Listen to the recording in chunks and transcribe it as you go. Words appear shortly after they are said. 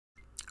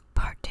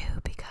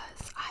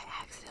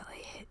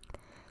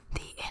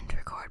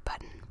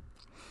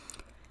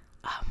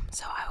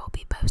So I will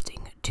be posting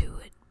 2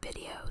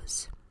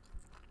 videos.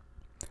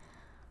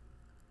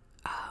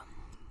 I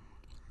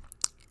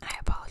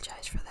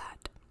apologize for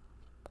that.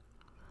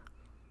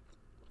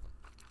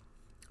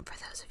 For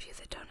those of you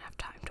that don't have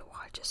time to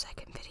watch a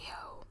second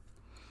video,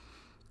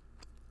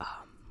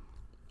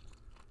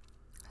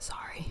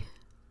 sorry.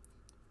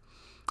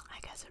 I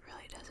guess it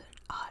really doesn't.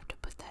 I'll have to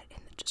put that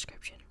in the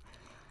description.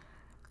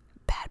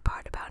 Bad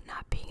part about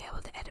not being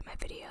able to edit my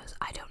videos,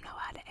 I don't know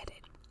how to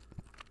edit.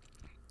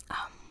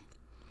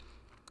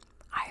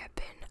 I have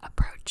been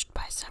approached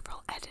by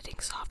several editing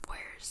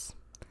softwares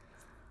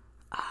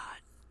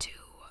to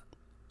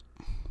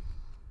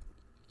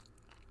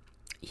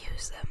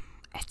use them.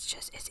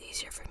 It's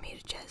easier for me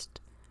to just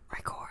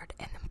record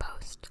and then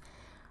post.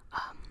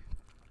 I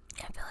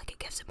feel like it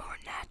gives a more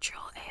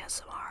natural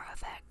ASMR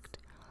effect.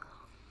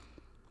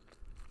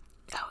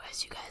 Oh,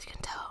 as you guys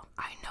can tell,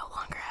 I no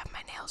longer have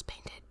my nails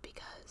painted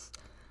because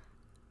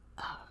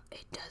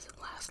it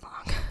doesn't last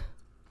long.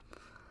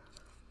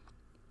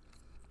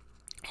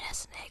 It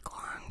doesn't take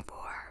long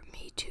for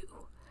me to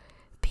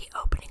be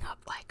opening up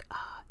like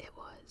it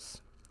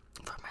was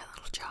for my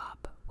little job.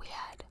 We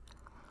had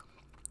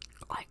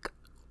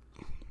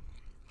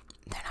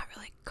they're not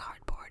really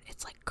cardboard,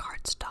 it's like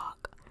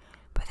cardstock,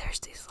 but there's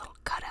these little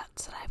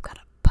cutouts that I've got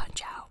to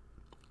punch out,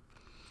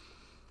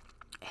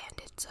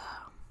 and it's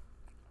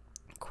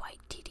quite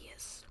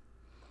tedious.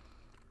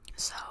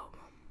 So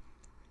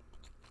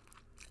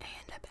I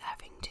end up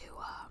having to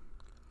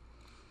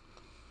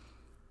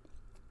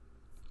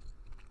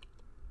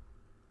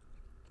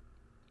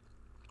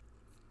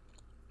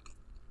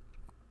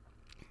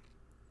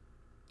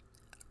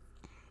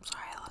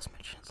sorry, I lost my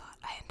train of thought.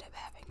 I end up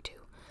having to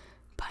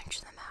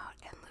punch them out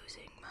and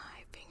losing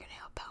my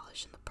fingernail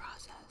polish in the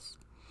process,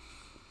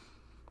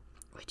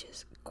 which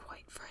is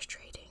quite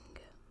frustrating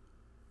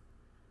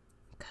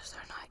because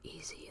they're not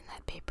easy, and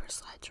that paper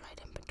slides right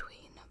in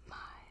between my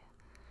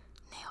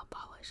nail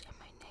polish and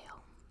my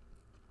nail.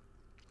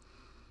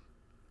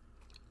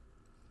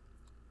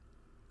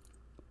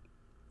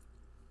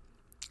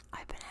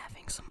 I've been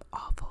having some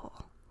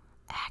awful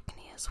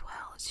acne as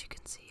well. As you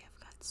can see, I've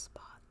got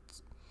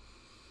spots.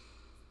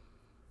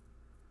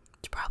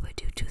 It's probably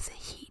due to the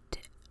heat.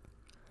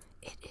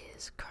 It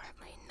is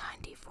currently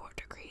 94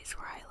 degrees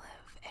where I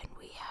live, and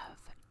we have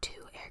 2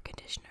 air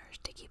conditioners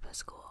to keep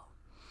us cool.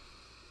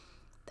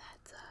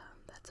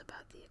 That's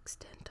about the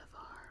extent of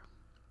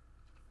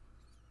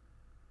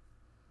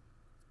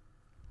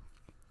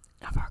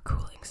our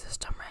cooling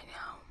system right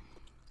now.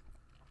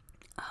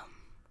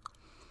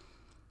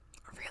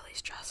 Really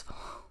stressful.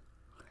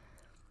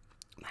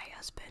 My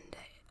husband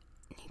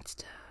needs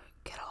to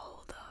get a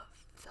hold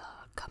of the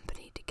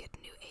company to get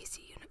a new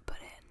AC unit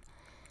put in,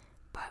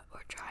 but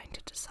we're trying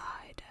to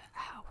decide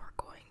how we're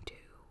going to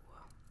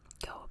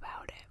go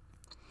about it.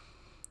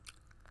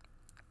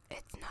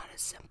 It's not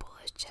as simple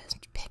as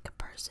just pick a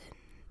person,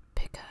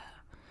 pick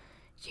a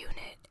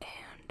unit,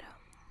 and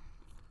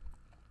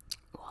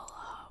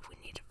we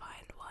need to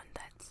find one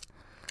that's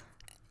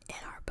in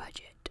our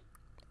budget,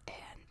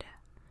 and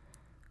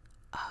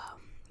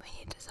we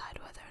need to decide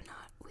whether or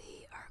not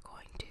we are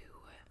going to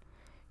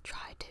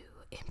try to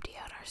empty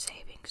out our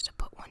savings to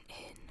put one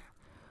in,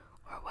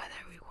 or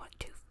whether we want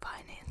to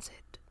finance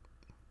it,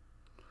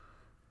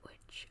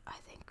 which I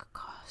think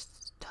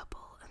costs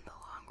double in the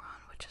long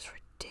run, which is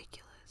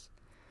ridiculous.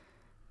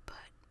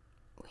 But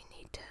we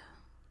need to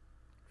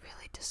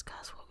really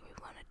discuss what we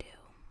want to do.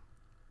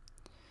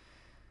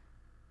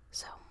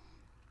 So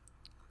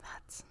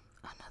that's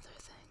another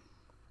thing.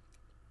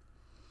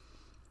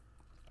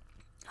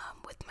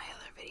 With my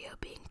other video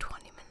being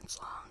 20 minutes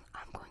long,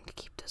 I'm going to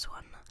keep this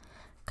one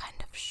kind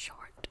of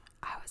short.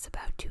 I was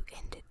about to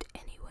end it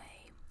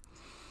anyway,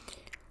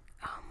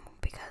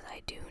 because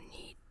I do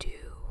need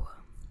to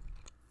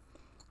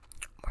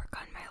work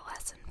on my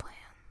lesson plans.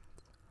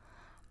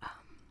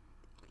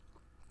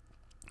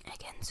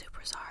 Again,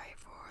 super sorry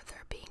for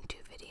there being 2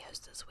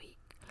 videos this week.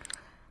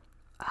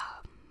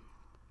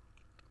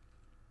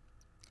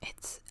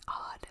 It's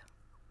odd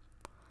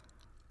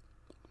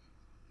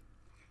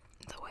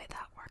the way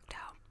that worked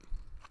out.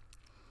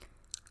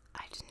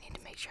 I just need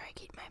to make sure I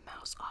keep my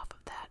mouse off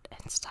of that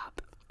and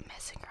stop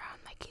messing around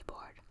my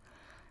keyboard.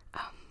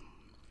 I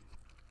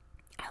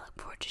look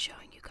forward to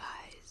showing you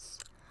guys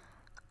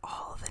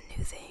all the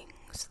new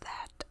things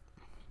that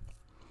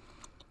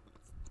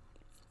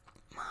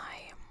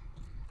my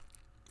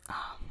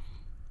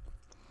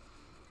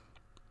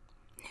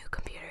new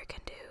computer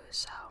can do,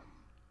 so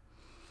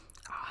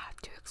I'll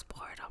have to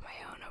explore it on my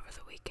own over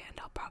the weekend.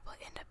 I'll probably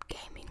end up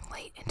gaming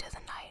late into the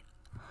night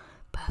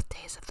both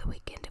days of the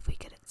weekend if we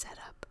get it set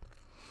up.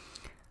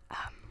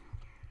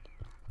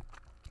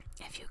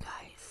 If you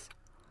guys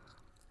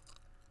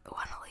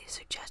want to leave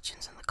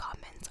suggestions in the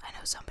comments, I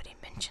know somebody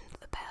mentioned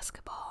the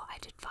basketball. I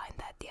did find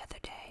that the other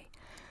day.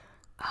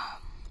 I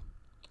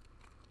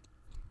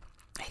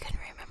couldn't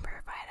remember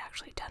if I had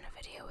actually done a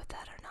video with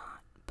that or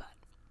not, but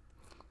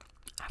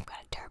I've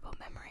got a terrible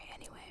memory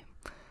anyway.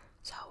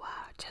 So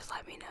just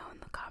let me know in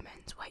the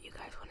comments what you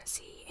guys want to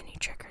see, any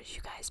triggers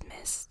you guys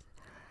missed,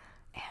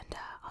 And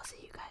I'll see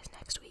you guys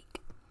next week.